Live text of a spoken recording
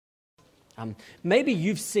Maybe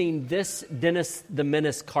you've seen this Dennis the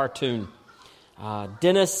Menace cartoon.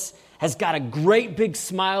 Dennis has got a great big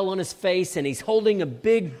smile on his face, and he's holding a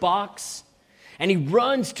big box, and he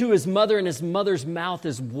runs to his mother, and his mother's mouth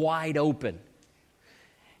is wide open.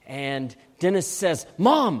 And Dennis says,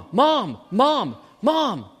 "Mom, Mom, Mom,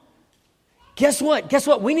 Mom, guess what? Guess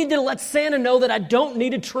what? We need to let Santa know that I don't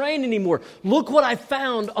need a train anymore. Look what I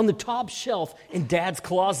found on the top shelf in Dad's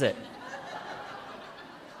closet."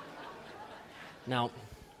 Now,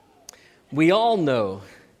 we all know,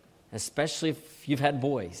 especially if you've had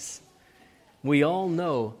boys, we all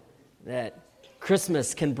know that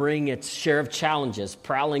Christmas can bring its share of challenges,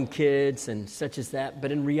 prowling kids and such as that.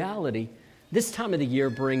 But in reality, this time of the year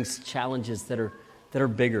brings challenges that are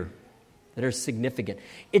bigger, that are significant.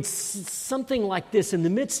 It's something like this. In the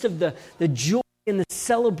midst of the joy and the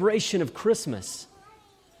celebration of Christmas,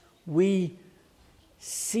 we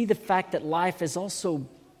see the fact that life is also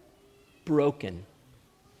broken.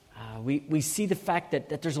 We see the fact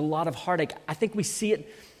that there's a lot of heartache. I think we see it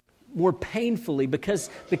more painfully because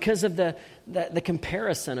of the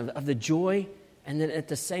comparison of the joy, and then at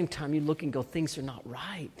the same time you look and go, things are not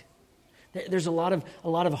right. There's a lot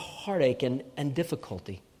of heartache and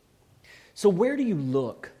difficulty. So where do you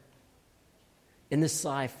look in this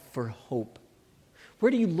life for hope?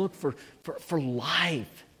 Where do you look for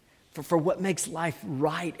life, for what makes life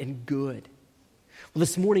right and good? Well,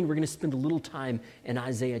 this morning we're going to spend a little time in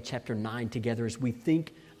Isaiah chapter 9 together as we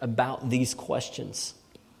think about these questions.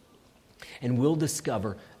 And we'll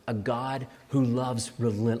discover a God who loves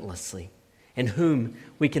relentlessly, in whom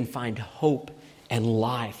we can find hope and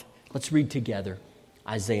life. Let's read together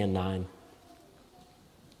Isaiah 9.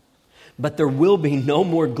 "But there will be no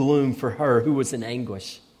more gloom for her who was in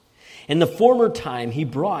anguish. In the former time he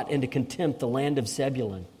brought into contempt the land of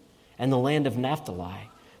Zebulun and the land of Naphtali,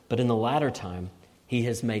 but in the latter time he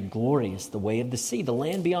has made glorious the way of the sea, the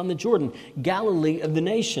land beyond the Jordan, Galilee of the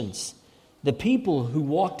nations. The people who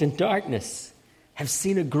walked in darkness have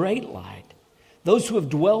seen a great light. Those who have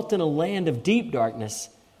dwelt in a land of deep darkness,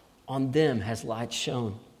 on them has light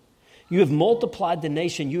shone. You have multiplied the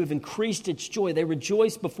nation. You have increased its joy. They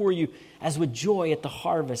rejoice before you as with joy at the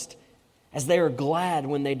harvest, as they are glad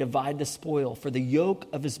when they divide the spoil. For the yoke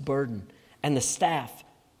of his burden and the staff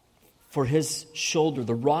for his shoulder,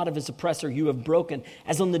 the rod of his oppressor you have broken,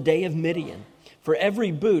 as on the day of Midian. For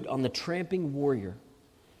every boot on the tramping warrior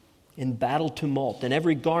in battle tumult, and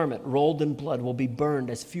every garment rolled in blood will be burned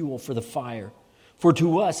as fuel for the fire. For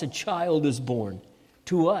to us a child is born,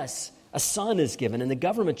 to us a son is given, and the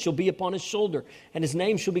government shall be upon his shoulder, and his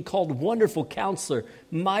name shall be called Wonderful Counselor,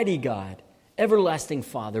 Mighty God, Everlasting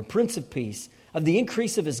Father, Prince of Peace. Of the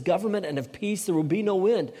increase of his government and of peace there will be no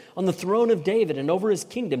end, on the throne of David and over his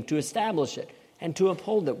kingdom, to establish it and to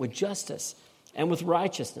uphold it with justice and with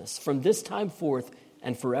righteousness from this time forth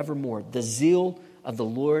and forevermore. The zeal of the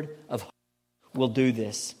Lord of hosts will do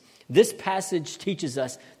this." This passage teaches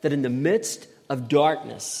us that in the midst of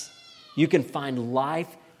darkness, you can find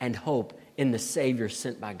life and hope in the Savior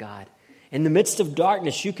sent by God. In the midst of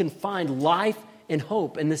darkness, you can find life and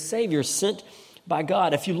hope in the Savior sent by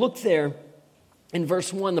God. If you look there in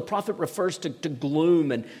verse 1, the prophet refers to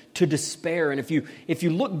gloom and to despair. And if you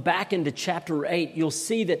look back into chapter 8, you'll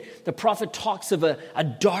see that the prophet talks of a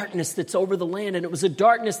darkness that's over the land. And it was a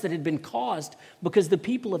darkness that had been caused because the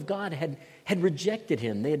people of God had rejected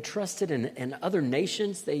him. They had trusted in other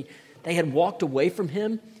nations. They had walked away from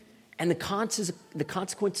him. And the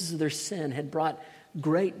consequences of their sin had brought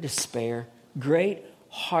great despair, great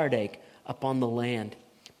heartache upon the land.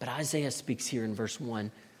 But Isaiah speaks here in verse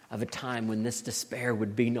 1 of a time when this despair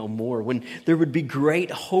would be no more, when there would be great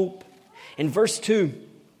hope. In verse 2,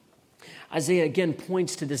 Isaiah again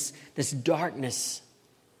points to this darkness,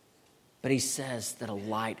 but he says that a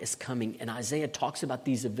light is coming. And Isaiah talks about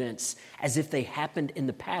these events as if they happened in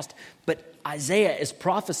the past. But Isaiah is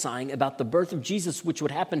prophesying about the birth of Jesus, which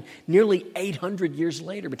would happen nearly 800 years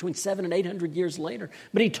later, between 700 and 800 years later.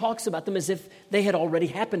 But he talks about them as if they had already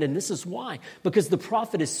happened. And this is why. Because the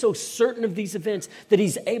prophet is so certain of these events that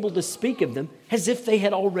he's able to speak of them as if they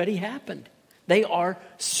had already happened. They are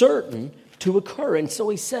certain to occur. And so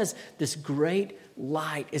he says this great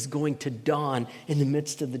light is going to dawn in the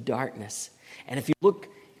midst of the darkness. And if you look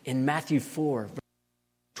in Matthew 4, verse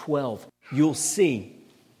 12, you'll see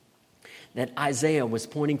that Isaiah was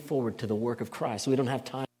pointing forward to the work of Christ. We don't have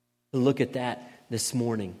time to look at that this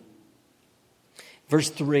morning. Verse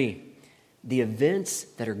 3, the events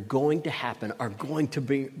that are going to happen are going to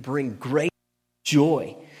bring great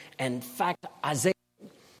joy. And in fact, Isaiah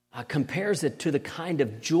compares it to the kind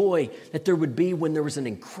of joy that there would be when there was an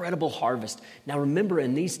incredible harvest. Now remember,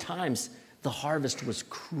 in these times, the harvest was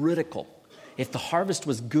critical. If the harvest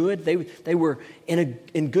was good, they were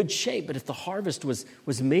in good shape. But if the harvest was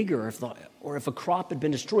meager, or if a crop had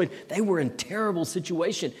been destroyed, they were in terrible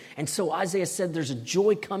situation. And so Isaiah said there's a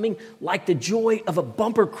joy coming like the joy of a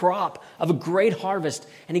bumper crop, of a great harvest.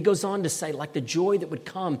 And he goes on to say like the joy that would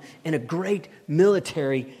come in a great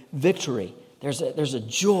military victory. There's a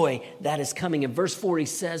joy that is coming. In verse 4, he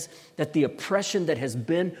says that the oppression that has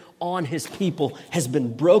been on his people has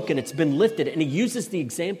been broken. It's been lifted. And he uses the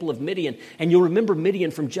example of Midian. And you'll remember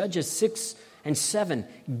Midian from Judges 6 and 7.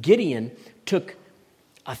 Gideon took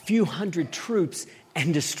a few hundred troops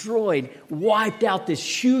and wiped out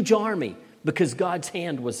this huge army because God's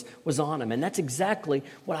hand was on him. And that's exactly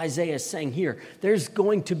what Isaiah is saying here. There's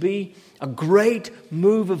going to be a great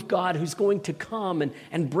move of God who's going to come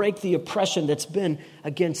and break the oppression that's been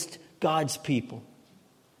against God's people.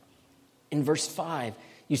 In verse 5,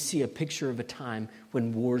 you see a picture of a time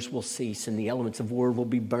when wars will cease and the elements of war will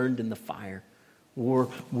be burned in the fire. War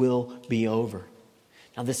will be over.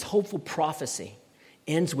 Now, this hopeful prophecy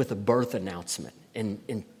ends with a birth announcement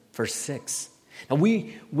in verse 6. Now,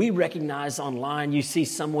 we recognize online, you see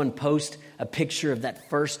someone post a picture of that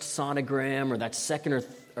first sonogram or that second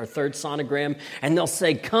or third sonogram, and they'll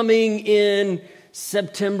say, coming in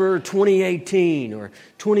September 2018 or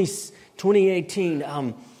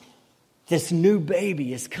 2018, this new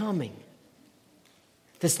baby is coming.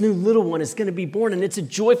 This new little one is going to be born, and it's a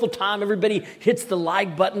joyful time. Everybody hits the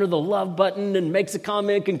like button or the love button and makes a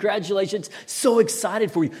comment, congratulations, so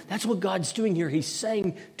excited for you. That's what God's doing here. He's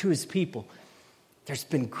saying to his people, there's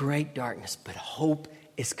been great darkness, but hope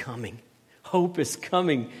is coming. Hope is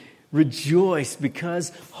coming. Rejoice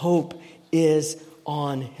because hope is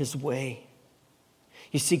on his way.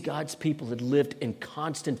 You see, God's people had lived in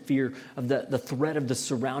constant fear of the threat of the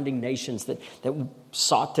surrounding nations that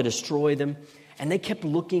sought to destroy them. And they kept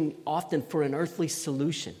looking often for an earthly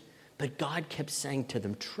solution. But God kept saying to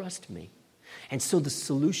them, trust me. And so the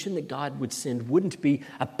solution that God would send wouldn't be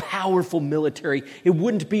a powerful military. It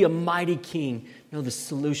wouldn't be a mighty king. No, the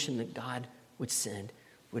solution that God would send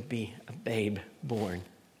would be a babe born,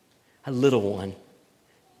 a little one.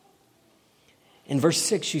 In verse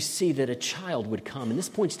 6, you see that a child would come. And this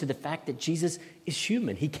points to the fact that Jesus is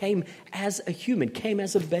human. He came as a human, came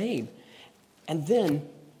as a babe. And then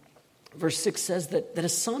verse 6 says that a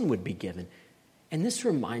son would be given. And this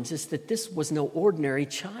reminds us that this was no ordinary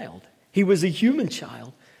child. He was a human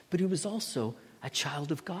child, but he was also a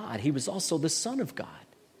child of God. He was also the Son of God.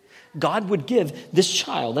 God would give this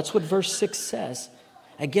child. That's what verse 6 says.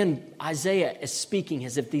 Again, Isaiah is speaking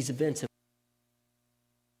as if these events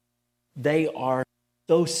they are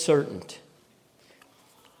so certain.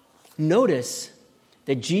 Notice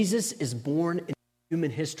that Jesus is born in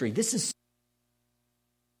human history. This is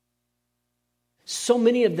so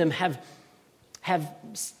many of them have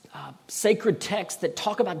sacred texts that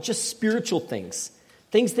talk about just spiritual things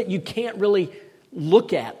that you can't really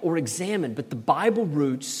look at or examine. But the Bible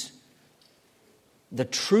roots the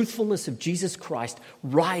truthfulness of Jesus Christ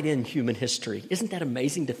right in human history. Isn't that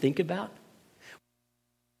amazing to think about?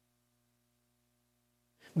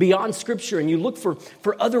 Beyond Scripture, and you look for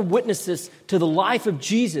other witnesses to the life of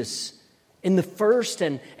Jesus in the first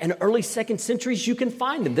and early second centuries, you can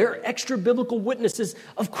find them. There are extra biblical witnesses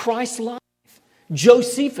of Christ's life.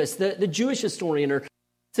 Josephus, the Jewish historian, or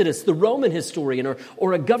Tacitus, the Roman historian,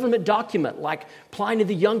 or a government document like Pliny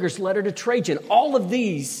the Younger's letter to Trajan. All of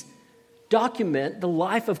these document the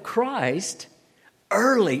life of Christ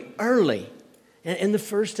early in the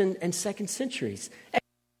first and second centuries.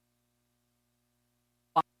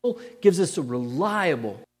 The Bible gives us a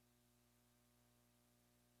reliable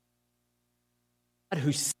God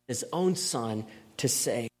who sent his own Son to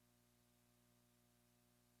save.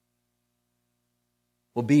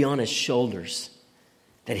 Will be on his shoulders,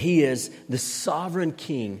 that he is the sovereign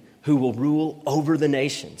king who will rule over the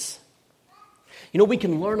nations. You know, we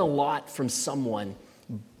can learn a lot from someone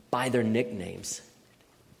by their nicknames.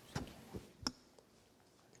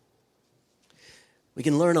 We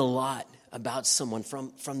can learn a lot about someone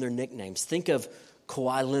from their nicknames. Think of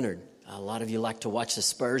Kawhi Leonard. A lot of you like to watch the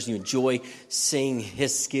Spurs. You enjoy seeing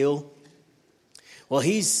his skill. Well,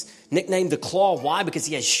 he's nicknamed the Claw. Why? Because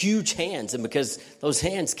he has huge hands and because those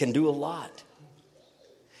hands can do a lot.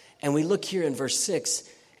 And we look here in verse 6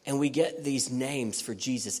 and we get these names for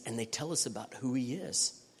Jesus and they tell us about who he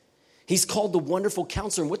is. He's called the Wonderful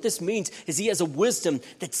Counselor. And what this means is he has a wisdom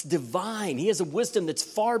that's divine. He has a wisdom that's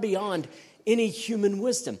far beyond any human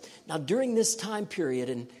wisdom. Now, during this time period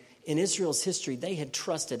in Israel's history, they had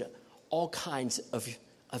trusted all kinds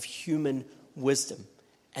of human wisdom.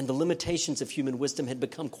 And the limitations of human wisdom had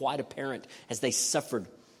become quite apparent as they suffered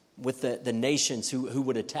with the nations who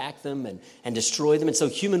would attack them and destroy them. And so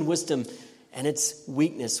human wisdom and its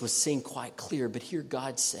weakness was seen quite clear. But here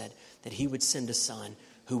God said that he would send a son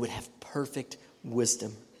who would have perfect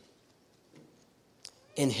wisdom.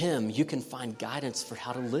 In him, you can find guidance for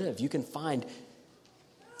how to live. You can find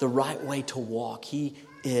the right way to walk. He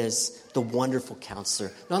is the wonderful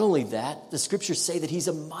counselor. Not only that, the scriptures say that he's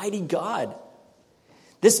a mighty God.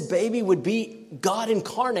 This baby would be God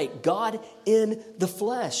incarnate, God in the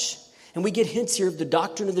flesh. And we get hints here of the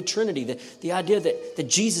doctrine of the Trinity, the idea that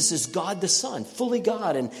Jesus is God the Son, fully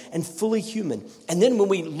God and fully human. And then when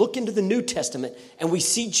we look into the New Testament and we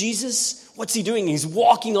see Jesus, what's he doing? He's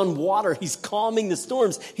walking on water. He's calming the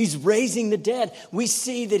storms. He's raising the dead. We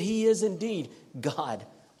see that he is indeed God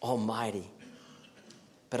Almighty.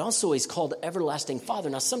 But also he's called Everlasting Father.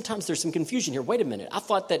 Now sometimes there's some confusion here. Wait a minute. I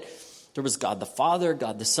thought that there was God the Father,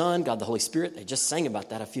 God the Son, God the Holy Spirit. They just sang about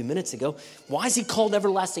that a few minutes ago. Why is he called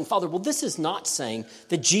Everlasting Father? Well, this is not saying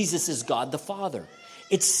that Jesus is God the Father.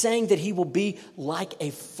 It's saying that he will be like a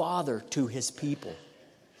father to his people.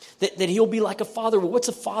 That he'll be like a father. Well, what's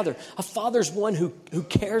a father? A father's one who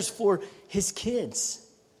cares for his kids.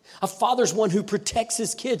 A father's one who protects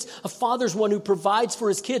his kids. A father's one who provides for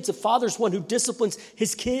his kids. A father's one who disciplines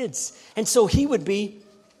his kids. And so he would be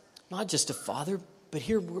not just a father, but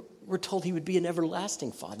here we're told he would be an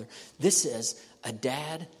everlasting father. This is a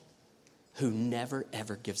dad who never,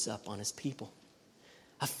 ever gives up on his people.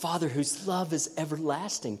 A father whose love is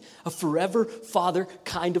everlasting. A forever father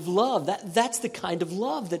kind of love. That's the kind of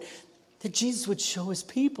love that Jesus would show his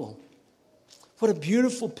people. What a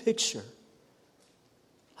beautiful picture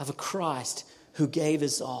of a Christ who gave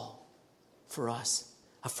his all for us.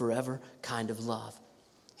 A forever kind of love.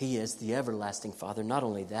 He is the everlasting Father. Not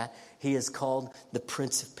only that, he is called the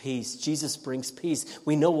Prince of Peace. Jesus brings peace.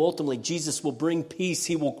 We know ultimately Jesus will bring peace.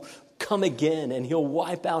 He will come again and he'll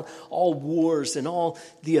wipe out all wars and all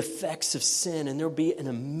the effects of sin. And there'll be an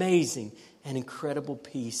amazing and incredible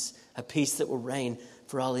peace, a peace that will reign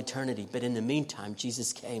for all eternity. But in the meantime,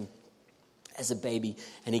 Jesus came as a baby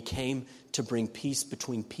and he came to bring peace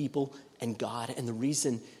between people and God. And the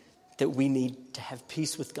reason that we need to have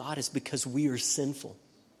peace with God is because we are sinful.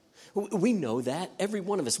 We know that. Every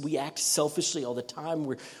one of us, we act selfishly all the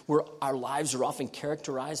time. Our lives are often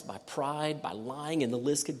characterized by pride, by lying, and the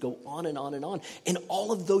list could go on and on and on. And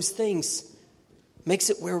all of those things makes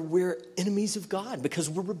it where we're enemies of God because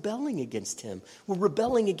we're rebelling against him. We're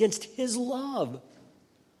rebelling against his love.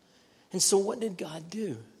 And so what did God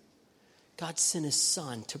do? God sent his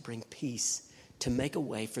son to bring peace, to make a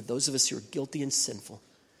way for those of us who are guilty and sinful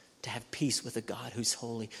to have peace with a God who's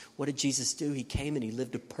holy. What did Jesus do? He came and he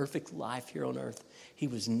lived a perfect life here on earth. He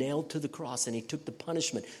was nailed to the cross and he took the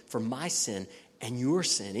punishment for my sin and your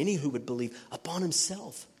sin, any who would believe, upon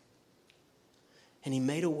himself. And he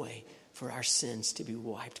made a way for our sins to be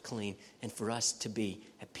wiped clean and for us to be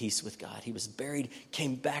at peace with God. He was buried,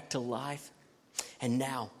 came back to life, and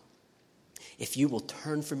now if you will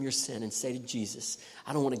turn from your sin and say to Jesus,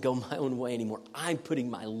 I don't want to go my own way anymore. I'm putting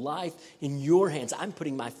my life in your hands. I'm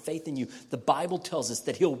putting my faith in you. The Bible tells us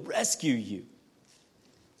that he'll rescue you.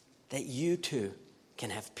 That you too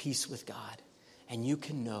can have peace with God. And you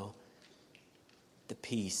can know the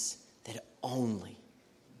peace that only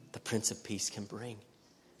the Prince of Peace can bring.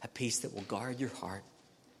 A peace that will guard your heart,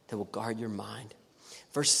 that will guard your mind.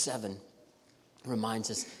 Verse 7 reminds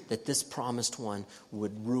us that this promised one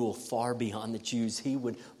would rule far beyond the Jews. He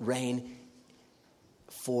would reign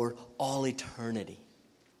for all eternity.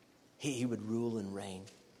 He would rule and reign.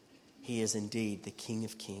 He is indeed the King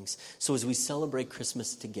of Kings. So as we celebrate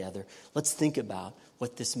Christmas together, let's think about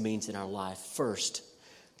what this means in our life. First,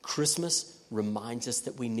 Christmas reminds us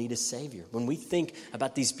that we need a Savior. When we think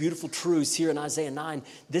about these beautiful truths here in Isaiah 9,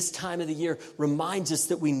 this time of the year reminds us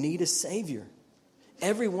that we need a Savior.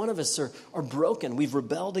 Every one of us are broken. We've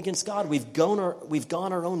rebelled against God. We've gone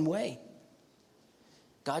our own way.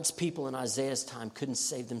 God's people in Isaiah's time couldn't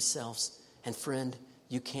save themselves. And friend,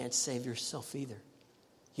 you can't save yourself either.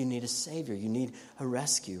 You need a Savior. You need a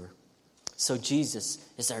rescuer. So Jesus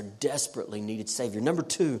is our desperately needed Savior. Number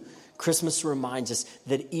 2, Christmas reminds us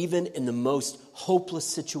that even in the most hopeless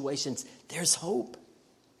situations, there's hope.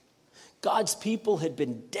 God's people had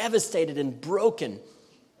been devastated and broken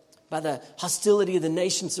by the hostility of the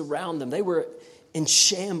nations around them. They were in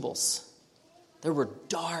shambles. There were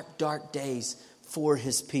dark, dark days for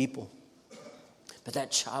his people. But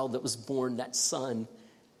that child that was born, that son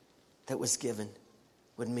that was given,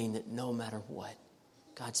 would mean that no matter what,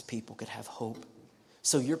 God's people could have hope.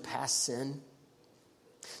 So your past sin,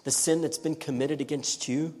 the sin that's been committed against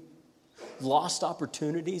you, lost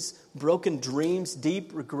opportunities, broken dreams,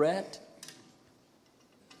 deep regret,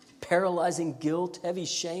 paralyzing guilt, heavy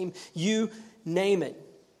shame, you name it.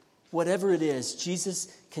 Whatever it is, Jesus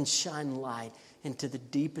can shine light into the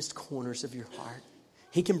deepest corners of your heart.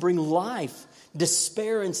 He can bring life,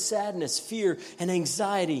 despair and sadness, fear and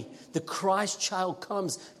anxiety. The Christ child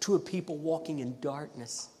comes to a people walking in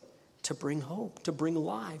darkness to bring hope, to bring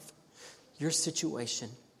life. Your situation,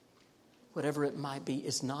 whatever it might be,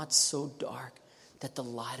 is not so dark that the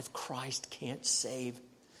light of Christ can't save,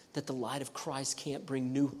 that the light of Christ can't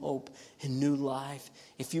bring new hope and new life.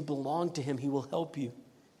 If you belong to Him, He will help you.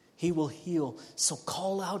 He will heal. So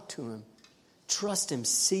call out to Him. Trust Him.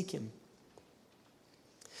 Seek Him.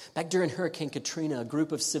 Back during Hurricane Katrina, a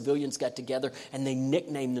group of civilians got together and they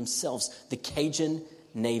nicknamed themselves the Cajun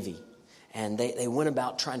Navy. And they went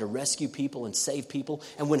about trying to rescue people and save people.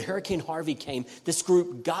 And when Hurricane Harvey came, this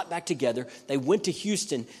group got back together. They went to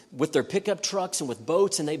Houston with their pickup trucks and with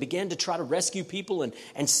boats, and they began to try to rescue people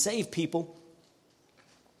and save people.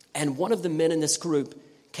 And one of the men in this group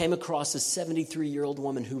came across a 73-year-old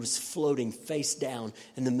woman who was floating face down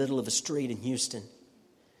in the middle of a street in Houston.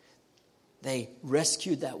 They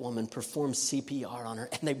rescued that woman, performed CPR on her,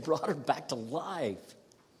 and they brought her back to life.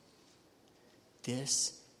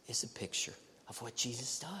 This is a picture of what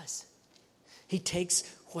Jesus does. He takes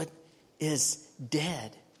what is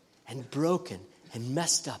dead and broken and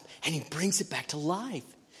messed up, and He brings it back to life.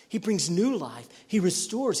 He brings new life. He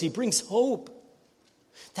restores. He brings hope.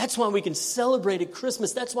 That's why we can celebrate at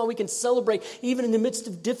Christmas. That's why we can celebrate even in the midst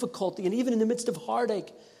of difficulty and even in the midst of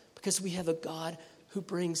heartache, because we have a God who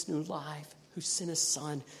brings new life, who sent His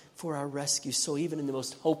Son for our rescue. So even in the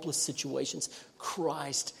most hopeless situations,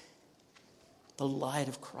 Christ, the light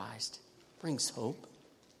of Christ, brings hope.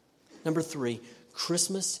 Number 3,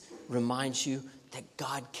 Christmas reminds you that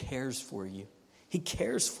God cares for you. He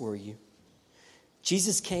cares for you.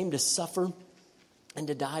 Jesus came to suffer and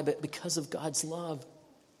to die, but because of God's love.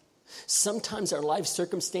 Sometimes our life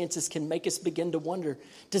circumstances can make us begin to wonder,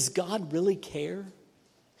 does God really care?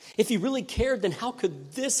 If He really cared, then how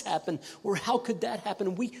could this happen or how could that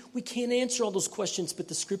happen? We can't answer all those questions, but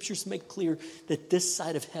the Scriptures make clear that this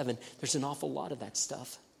side of heaven, there's an awful lot of that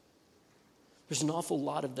stuff. There's an awful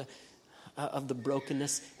lot of the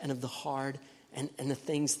brokenness and of the hard and the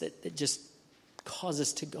things that just cause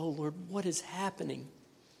us to go, Lord, what is happening?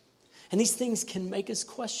 And these things can make us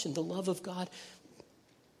question the love of God.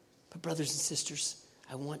 But brothers and sisters,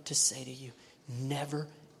 I want to say to you, never,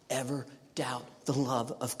 ever doubt the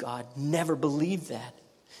love of God. Never believe that.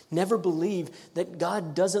 Never believe that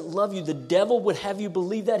God doesn't love you. The devil would have you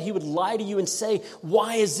believe that. He would lie to you and say,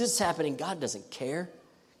 why is this happening? God doesn't care.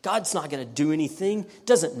 God's not going to do anything.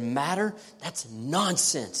 Doesn't matter. That's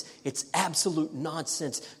nonsense. It's absolute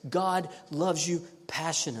nonsense. God loves you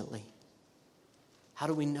passionately. How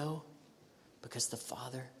do we know? Because the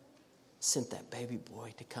Father sent that baby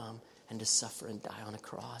boy to come and to suffer and die on a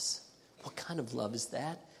cross. What kind of love is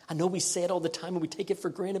that? I know we say it all the time and we take it for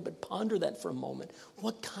granted, but ponder that for a moment.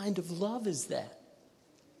 What kind of love is that?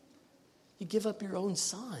 You give up your own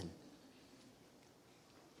son.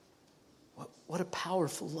 What a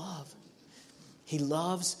powerful love. He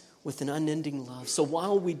loves with an unending love. So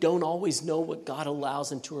while we don't always know what God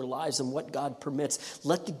allows into our lives and what God permits,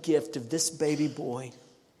 let the gift of this baby boy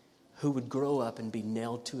who would grow up and be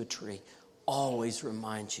nailed to a tree always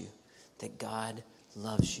remind you that God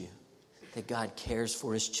loves you, that God cares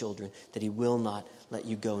for His children, that He will not let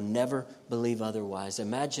you go. Never believe otherwise.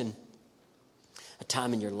 Imagine a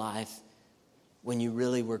time in your life when you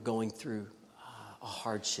really were going through a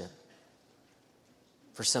hardship.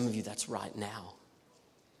 For some of you, that's right now.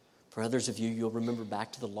 For others of you, you'll remember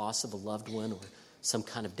back to the loss of a loved one or some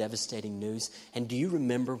kind of devastating news. And do you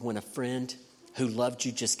remember when a friend who loved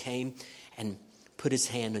you just came and put his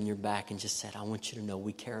hand on your back and just said, I want you to know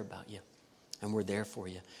we care about you and we're there for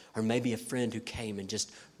you? Or maybe a friend who came and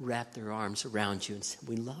just wrapped their arms around you and said,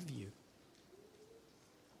 we love you.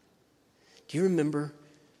 Do you remember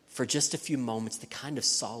for just a few moments the kind of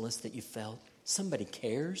solace that you felt? Somebody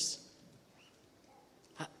cares.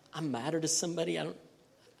 I matter to somebody.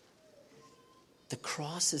 The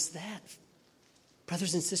cross is that.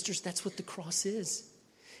 Brothers and sisters, that's what the cross is.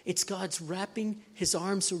 It's God's wrapping His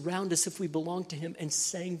arms around us if we belong to Him and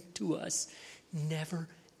saying to us, never,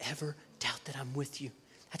 ever doubt that I'm with you.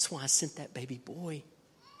 That's why I sent that baby boy.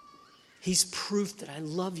 He's proof that I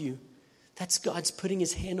love you. That's God's putting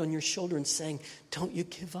His hand on your shoulder and saying, don't you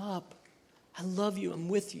give up. I love you. I'm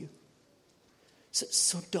with you.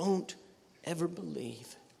 So don't ever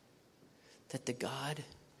believe that the God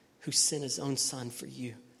who sent His own Son for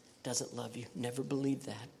you doesn't love you. Never believe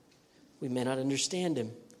that. We may not understand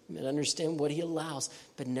Him. We may not understand what He allows,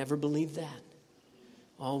 but never believe that.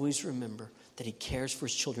 Always remember that he cares for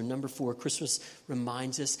his children. Number 4, Christmas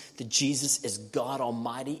reminds us that Jesus is God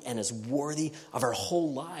Almighty and is worthy of our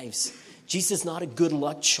whole lives. Jesus is not a good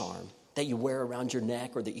luck charm that you wear around your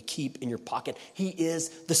neck or that you keep in your pocket. He is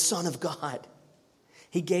the Son of God.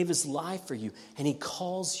 He gave his life for you, and he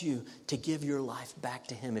calls you to give your life back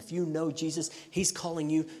to him. If you know Jesus, he's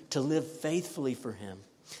calling you to live faithfully for him,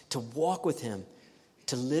 to walk with him,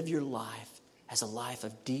 to live your life as a life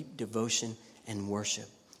of deep devotion and worship.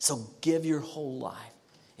 So give your whole life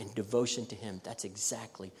in devotion to him. That's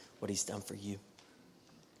exactly what he's done for you.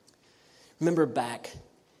 Remember back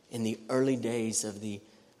in the early days of the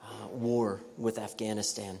war with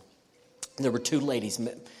Afghanistan, there were 2 ladies.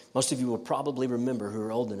 Most of you will probably remember who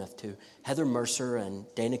are old enough to. Heather Mercer and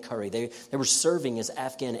Dana Curry. They were serving as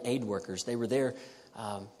Afghan aid workers. They were there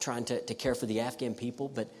trying to care for the Afghan people,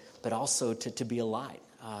 but also to be a light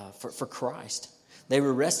for Christ. They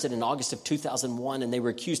were arrested in August of 2001, and they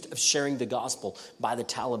were accused of sharing the gospel by the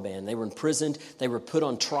Taliban. They were imprisoned. They were put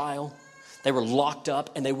on trial. They were locked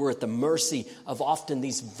up, and they were at the mercy of often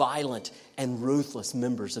these violent and ruthless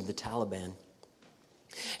members of the Taliban.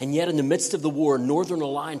 And yet in the midst of the war, Northern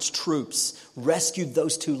Alliance troops rescued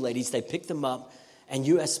those 2 ladies. They picked them up, and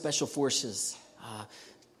U.S. Special Forces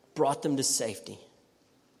brought them to safety.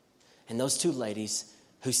 And those 2 ladies,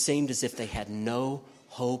 who seemed as if they had no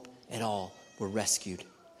hope at all, were rescued.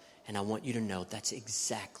 And I want you to know that's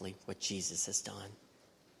exactly what Jesus has done.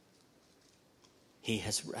 He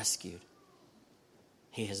has rescued.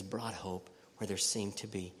 He has brought hope where there seemed to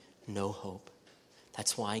be no hope.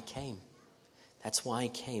 That's why he came. That's why he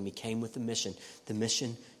came. He came with the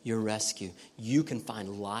mission, your rescue. You can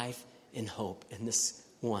find life and hope in this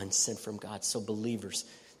one sent from God. So believers,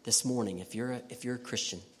 this morning, if you're a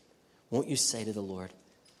Christian, won't you say to the Lord,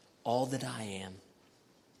 all that I am,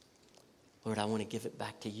 Lord, I want to give it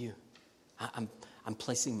back to you. I'm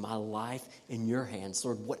placing my life in your hands.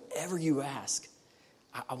 Lord, whatever you ask,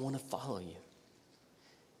 I want to follow you.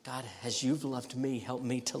 God, as you've loved me, help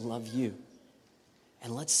me to love you.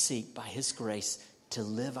 And let's seek by his grace to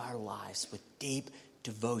live our lives with deep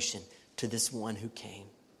devotion to this one who came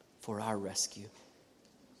for our rescue.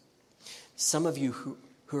 Some of you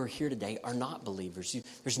who are here today are not believers.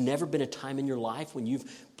 There's never been a time in your life when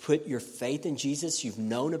you've put your faith in Jesus. You've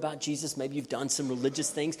known about Jesus. Maybe you've done some religious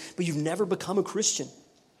things, but you've never become a Christian.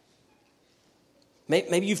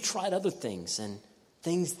 Maybe you've tried other things and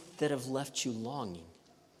things that have left you longing.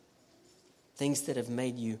 Things that have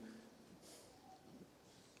made you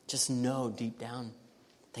just know deep down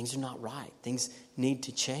things are not right. Things need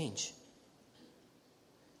to change.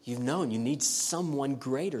 You've known you need someone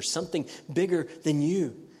greater, something bigger than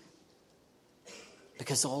you.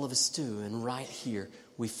 Because all of us do. And right here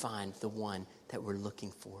we find the one that we're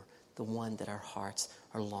looking for, the one that our hearts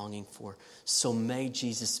are longing for. So may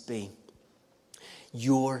Jesus be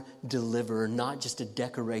your deliverer, not just a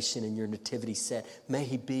decoration in your nativity set. May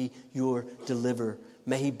he be your deliverer.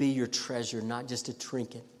 May he be your treasure, not just a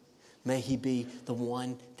trinket. May he be the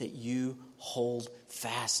one that you hold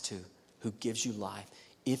fast to, who gives you life.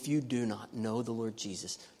 If you do not know the Lord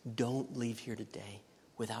Jesus, don't leave here today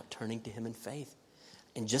without turning to him in faith.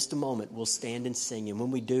 In just a moment, we'll stand and sing. And when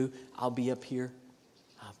we do, I'll be up here.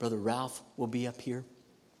 Brother Ralph will be up here.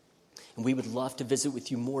 And we would love to visit with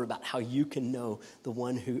you more about how you can know the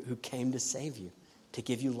one who came to save you, to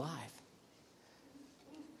give you life.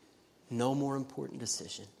 No more important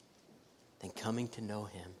decision than coming to know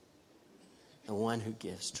him, the one who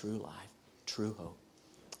gives true life, true hope.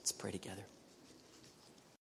 Let's pray together.